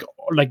kind of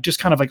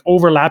like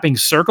overlapping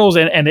circles,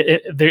 and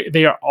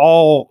they are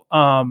all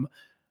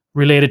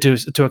related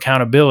to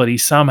accountability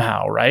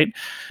somehow, right?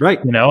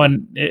 Right.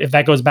 And if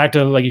that goes back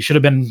to like you should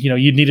have been,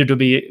 you needed to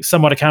be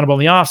somewhat accountable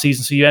in the off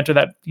season, so you enter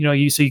that,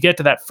 so you get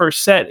to that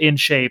first set in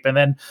shape, and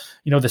then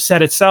the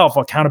set itself,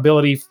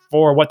 accountability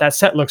for what that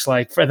set looks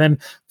like, and then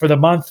for the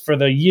month, for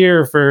the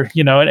year, for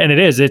and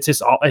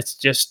it's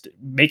just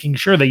making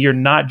sure that you're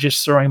not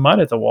just throwing mud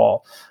at the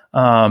wall,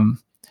 and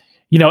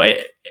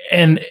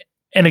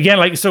again,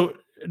 like, so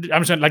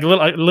I'm just like a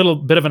little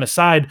bit of an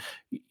aside.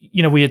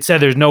 We had said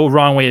there's no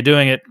wrong way of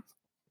doing it.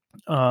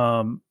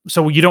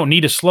 So you don't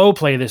need to slow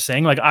play this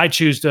thing. Like I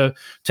choose to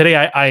today,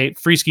 I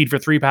free skied for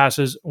 3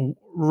 passes,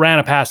 ran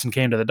a pass, and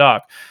came to the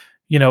dock.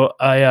 He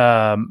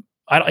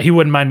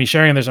wouldn't mind me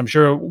sharing this. I'm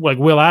sure like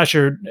Will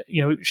Asher,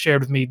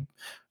 shared with me a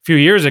few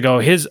years ago,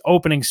 his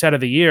opening set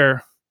of the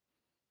year,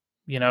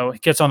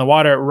 gets on the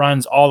water,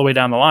 runs all the way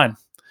down the line.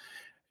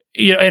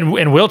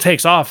 And Will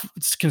takes off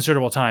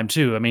considerable time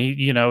too. I mean,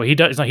 he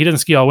doesn't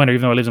ski all winter,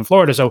 even though he lives in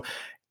Florida. So,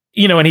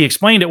 and he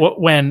explained it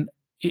when,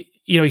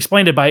 he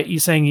explained it by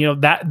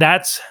saying,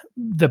 that's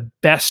the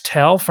best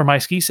tell for my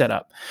ski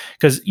setup.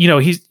 Cause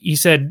he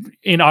said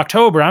in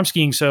October, I'm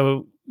skiing.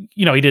 So,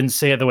 he didn't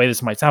say it the way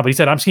this might sound, but he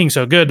said, I'm skiing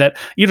so good that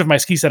even if my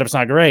ski setup's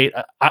not great,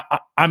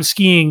 I'm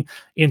skiing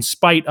in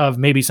spite of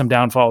maybe some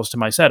downfalls to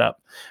my setup.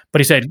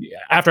 But he said,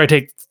 after I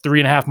take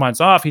 3.5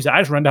 months off, he said,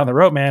 I just run down the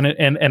rope, man.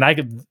 And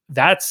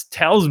that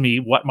tells me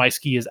what my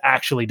ski is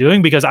actually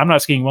doing, because I'm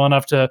not skiing well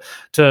enough to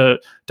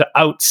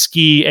out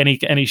ski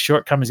any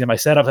shortcomings in my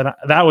setup. And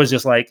that was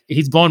just like,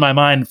 he's blown my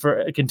mind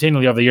for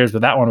continually over the years. But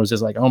that one was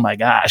just like, oh my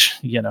gosh,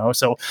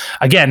 so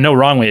again, no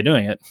wrong way of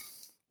doing it.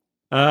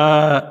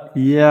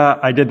 Yeah,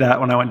 I did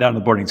that when I went down to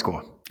boarding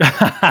school.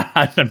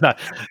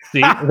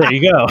 See, there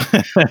you go.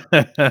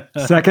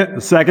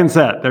 Second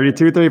set,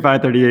 32,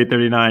 35, 38,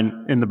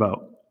 39 in the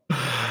boat.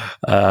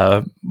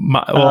 Can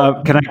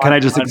I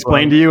just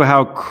explain to you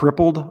how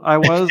crippled I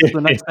was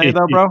the next day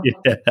though, bro?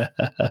 Yeah.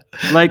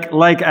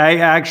 Like I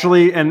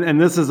actually,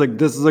 and this is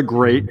a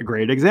great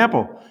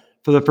example.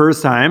 For the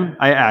first time,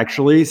 I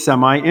actually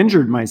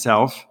semi-injured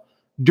myself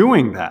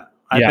doing that.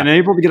 I've been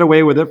able to get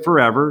away with it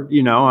forever.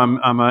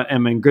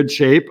 I'm in good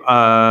shape.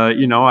 I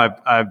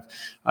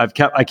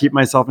keep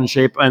myself in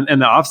shape and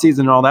the off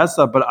season and all that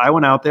stuff. But I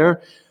went out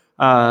there.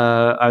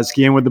 I was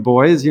skiing with the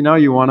boys. I don't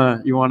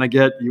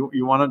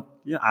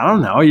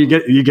know. You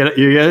get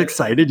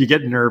excited. You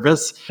get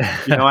nervous.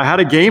 I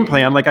had a game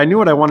plan. Like I knew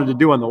what I wanted to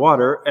do on the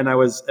water, and I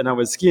was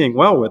skiing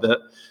well with it.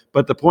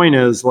 But the point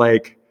is,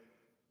 like,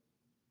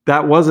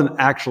 that wasn't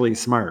actually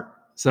smart.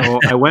 So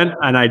I went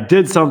and I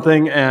did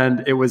something,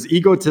 and it was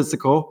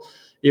egotistical.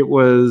 It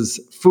was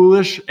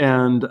foolish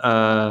and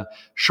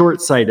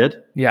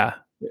short-sighted. Yeah.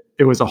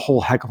 it was a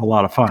whole heck of a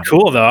lot of fun.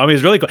 Cool though. I mean,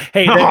 it's really cool.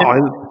 Hey,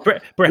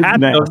 perhaps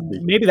nasty.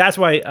 maybe that's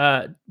why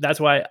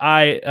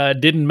I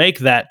didn't make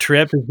that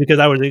trip, is because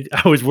I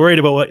was worried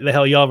about what the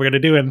hell y'all were going to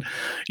do, and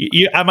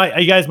you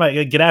guys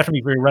might get after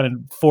me for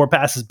running 4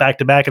 passes back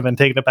to back and then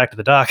taking it back to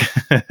the dock.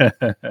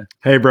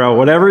 Hey, bro,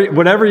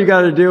 whatever you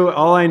got to do.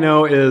 All I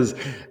know is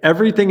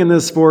everything in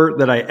this sport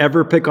that I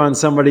ever pick on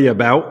somebody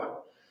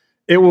about,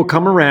 it will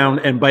come around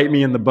and bite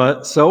me in the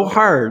butt so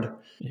hard.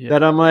 Yeah.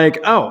 That I'm like,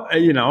 oh,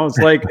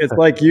 it's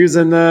like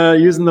using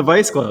the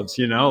vice gloves,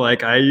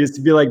 like I used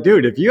to be like,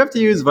 dude, if you have to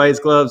use vice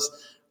gloves,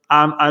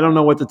 I don't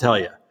know what to tell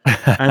you.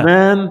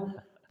 And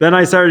then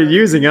I started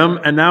using them,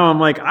 and now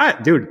I'm like,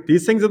 dude,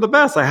 these things are the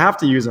best. I have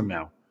to use them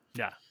now.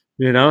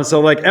 Yeah.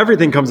 So like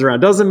everything comes around.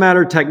 Doesn't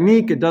matter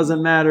technique. It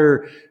doesn't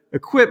matter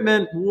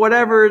equipment,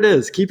 whatever it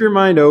is, keep your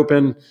mind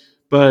open.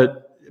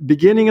 But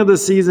beginning of the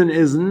season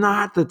is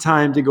not the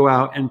time to go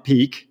out and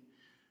peak.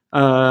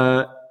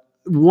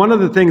 One of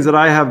the things that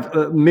I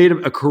have made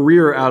a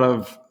career out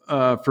of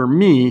for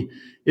me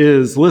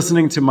is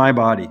listening to my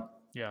body.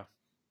 Yeah.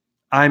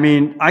 I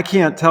mean, I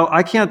can't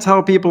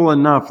tell people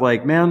enough.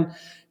 Like, man,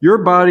 your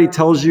body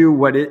tells you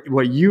what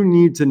you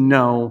need to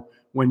know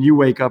when you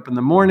wake up in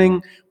the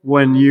morning,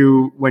 when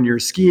you're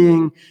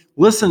skiing.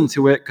 Listen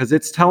to it, because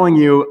it's telling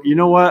you, you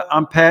know what?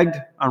 I'm pegged.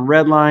 I'm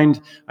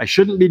redlined. I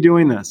shouldn't be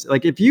doing this.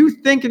 Like, if you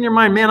think in your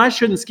mind, man, I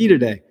shouldn't ski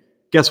today.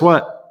 Guess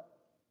what?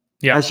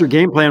 Yeah. That's your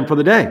game plan for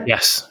the day.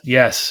 Yes.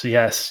 Yeah,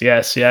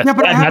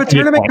 but I have a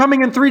tournament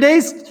coming in 3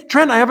 days.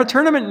 Trent, I have a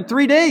tournament in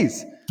 3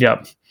 days.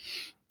 Yep.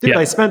 Dude, yep.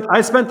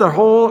 I spent the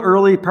whole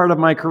early part of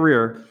my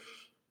career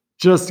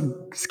just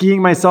skiing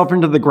myself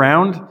into the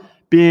ground,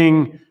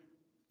 being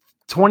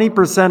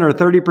 20% or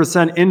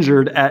 30%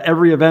 injured at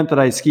every event that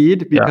I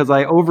skied because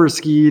I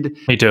overskied.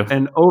 Me too.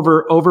 And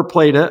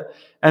overplayed it.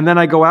 And then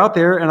I go out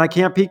there and I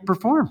can't peak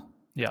perform.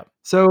 Yeah.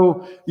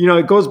 So,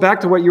 it goes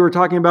back to what you were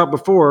talking about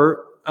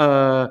before.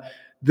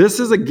 This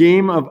is a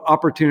game of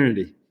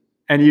opportunity,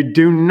 and you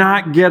do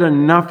not get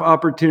enough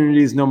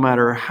opportunities no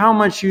matter how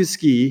much you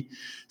ski.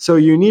 So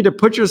you need to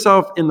put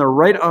yourself in the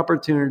right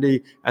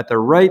opportunity at the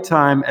right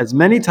time, as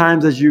many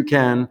times as you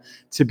can,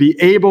 to be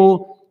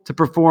able to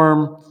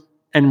perform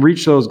and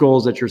reach those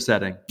goals that you're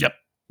setting. Yep.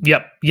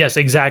 Yes,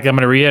 exactly. I'm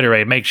going to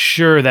reiterate. Make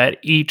sure that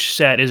each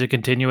set is a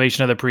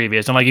continuation of the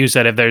previous. And like you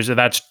said, if there's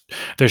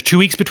 2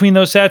 weeks between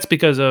those sets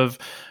because of,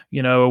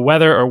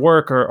 weather or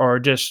work or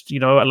just,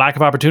 a lack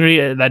of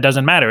opportunity, that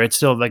doesn't matter. It's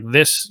still like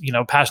this,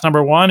 pass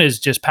number 1 is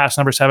just pass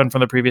number 7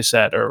 from the previous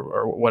set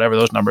or whatever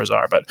those numbers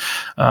are. But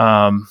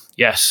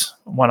yes,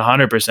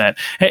 100%.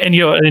 And,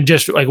 and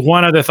just like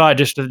one other thought,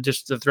 just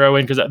to throw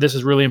in, because this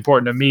is really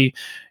important to me,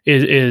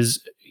 is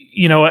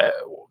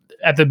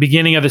at the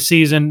beginning of the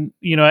season,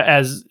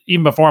 as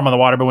even before I'm on the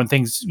water, but when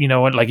things,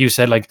 like you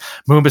said, like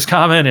Moomba's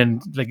coming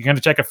and like you're going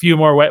to check a few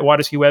more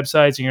water ski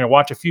websites and you're going to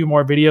watch a few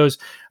more videos.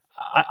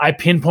 I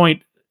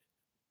pinpoint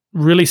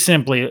really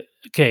simply,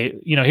 okay,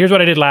 here's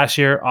what I did last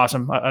year.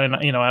 Awesome.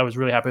 I was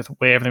really happy with the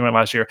way everything went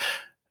last year.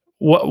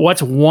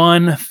 What's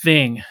one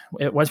thing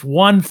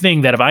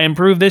that if I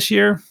improve this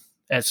year,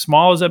 as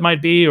small as it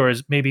might be, or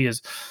as maybe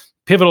as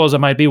pivotal as it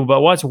might be,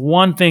 but what's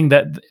one thing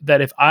that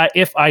if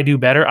I do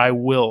better, I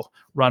will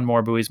run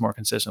more buoys more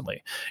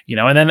consistently,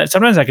 and then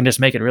sometimes I can just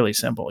make it really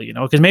simple,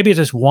 because maybe it's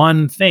just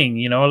one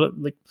thing,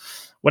 like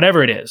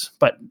whatever it is,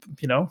 but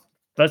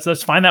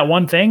let's find that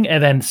one thing.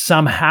 And then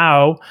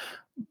somehow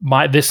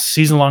this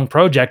season long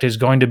project is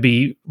going to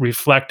be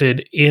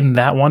reflected in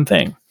that one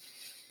thing.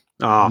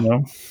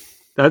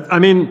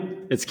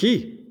 It's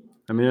key.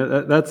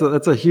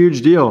 That's a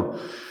huge deal.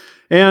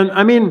 And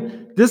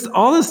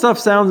all this stuff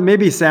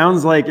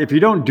sounds like, if you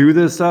don't do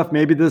this stuff,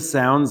 maybe this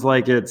sounds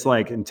like it's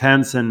like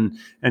intense and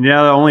the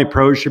only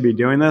pros should be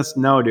doing this.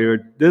 No,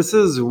 dude, this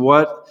is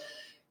what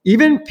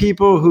even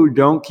people who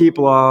don't keep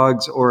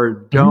logs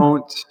or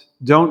don't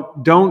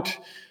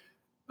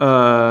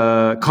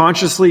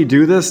consciously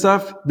do this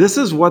stuff. This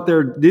is what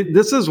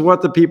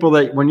the people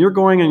that when you're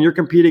going and you're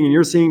competing and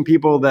you're seeing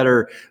people that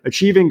are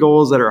achieving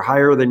goals that are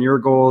higher than your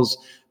goals,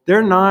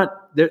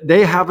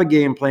 they have a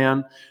game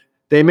plan.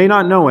 They may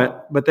not know it,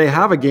 but they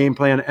have a game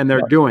plan and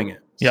they're doing it.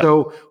 Yeah.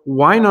 So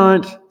why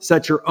not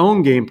set your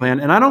own game plan?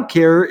 And I don't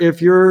care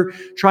if you're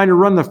trying to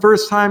run the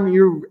first time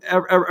you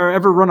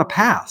ever run a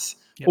pass,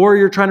 or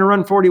you're trying to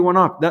run 41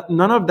 off.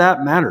 None of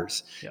that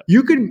matters.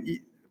 You could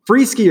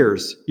free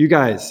skiers, you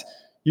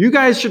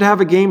guys should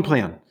have a game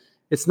plan.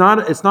 It's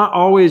not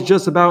always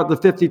just about the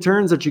 50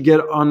 turns that you get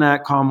on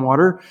that calm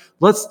water.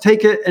 Let's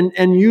take it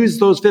and use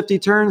those 50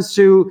 turns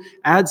to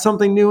add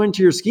something new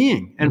into your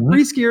skiing. And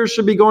free skiers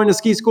should be going to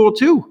ski school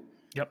too.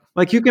 Yep.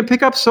 Like you can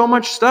pick up so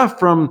much stuff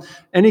from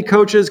any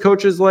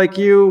coaches like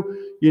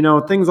you,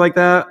 things like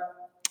that.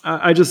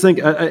 I just think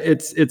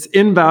it's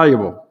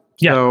invaluable.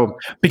 Yeah, so,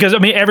 because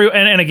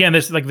and again,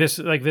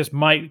 this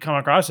might come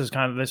across as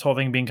kind of this whole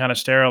thing being kind of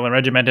sterile and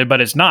regimented,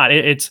 but it's not.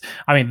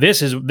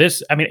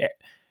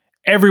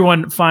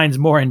 Everyone finds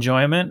more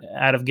enjoyment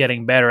out of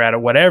getting better at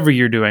it, whatever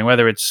you're doing,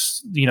 whether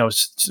it's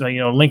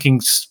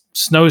linking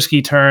snow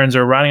ski turns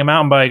or riding a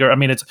mountain bike, or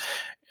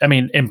I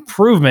mean,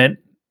 improvement,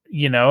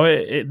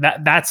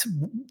 that's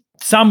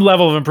some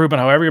level of improvement,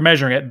 however you're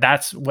measuring it.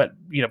 That's what,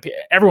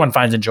 everyone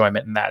finds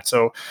enjoyment in that.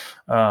 So,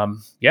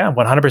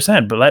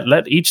 100%, but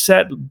let each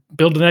set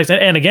build to the next.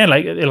 And again,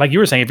 like you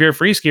were saying, if you're a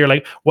free skier,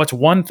 like what's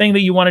one thing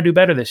that you want to do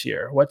better this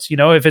year? What's,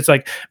 if it's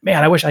like,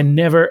 man, I wish I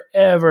never,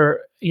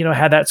 ever,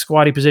 had that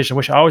squatty position. I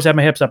wish I always had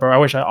my hips up, or I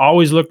wish I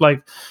always looked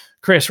like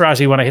Chris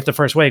Rossi when I hit the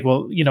first wake.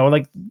 Well,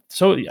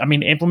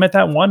 implement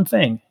that one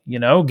thing,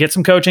 get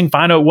some coaching,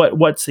 find out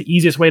what's the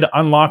easiest way to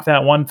unlock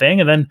that one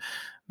thing. And then,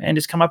 and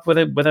just come up with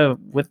a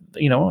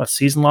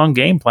season-long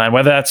game plan,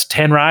 whether that's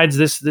 10 rides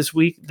this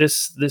week,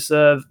 this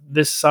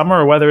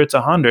summer, or whether it's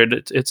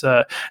 100. It's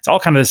all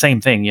kind of the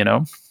same thing,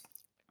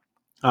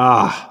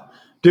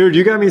 Dude,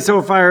 you got me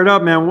so fired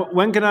up, man.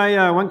 When can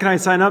I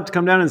sign up to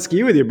come down and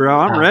ski with you, bro?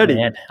 I'm ready.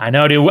 Man. I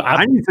know, dude.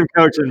 I need some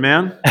coaching,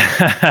 man.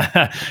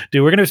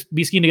 Dude, we're gonna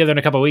be skiing together in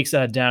a couple of weeks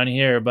down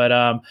here, but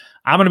I'm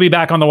gonna be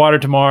back on the water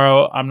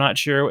tomorrow. I'm not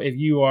sure if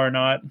you are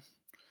not.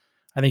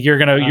 I think you're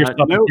still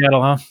in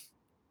Seattle, huh?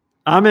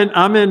 I'm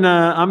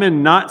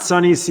in not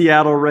sunny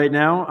Seattle right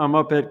now. I'm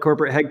up at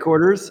corporate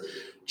headquarters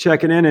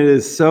checking in. It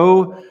is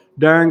so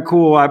darn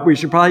cool. We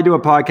should probably do a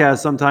podcast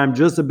sometime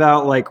just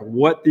about like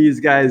what these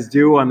guys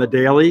do on the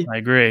daily. I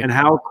agree. And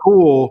how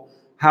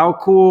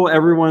cool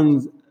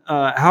everyone's,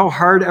 how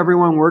hard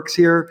everyone works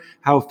here,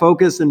 how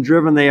focused and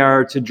driven they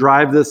are to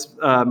drive this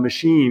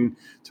machine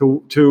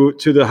to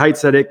the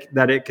heights that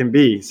it can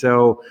be.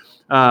 So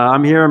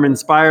I'm here. I'm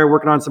inspired,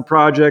 working on some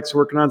projects,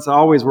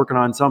 always working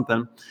on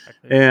something.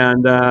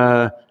 And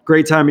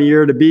great time of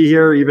year to be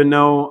here, even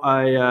though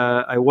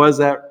I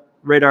was at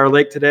Radar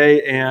Lake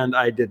today and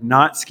I did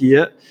not ski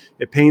it.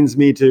 It pains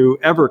me to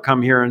ever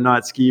come here and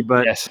not ski,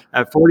 but yes.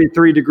 At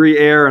 43 degree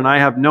air, and I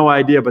have no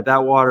idea, but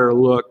that water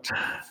looked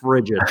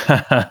frigid.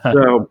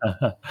 So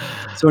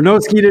no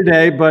ski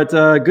today, but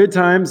good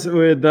times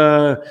with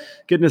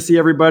getting to see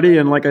everybody.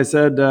 And like I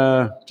said,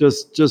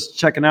 just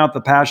checking out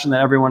the passion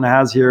that everyone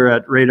has here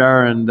at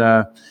Radar, and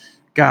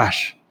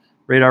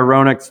Radar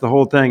Ronex, the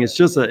whole thing.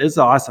 It's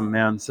awesome,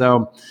 man.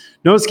 So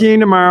no skiing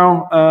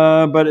tomorrow,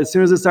 but as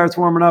soon as it starts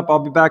warming up, I'll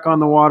be back on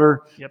the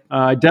water. Yep.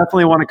 I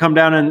definitely want to come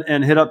down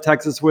and hit up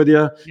Texas with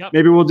you. Yep.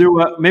 Maybe we'll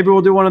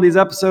do one of these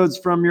episodes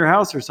from your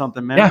house or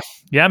something, man.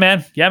 Yeah,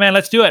 man.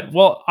 Let's do it.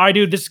 Well, all right,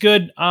 dude, this is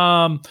good.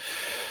 I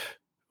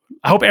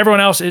hope everyone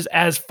else is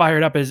as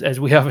fired up as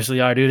we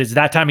obviously are, dude. It's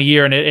that time of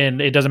year,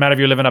 and it doesn't matter if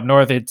you're living up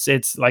north.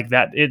 It's like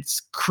that.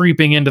 It's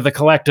creeping into the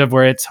collective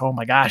where it's, oh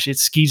my gosh,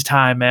 it's skis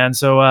time, man.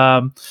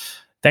 So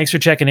thanks for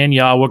checking in,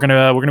 y'all. We're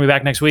gonna be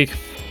back next week.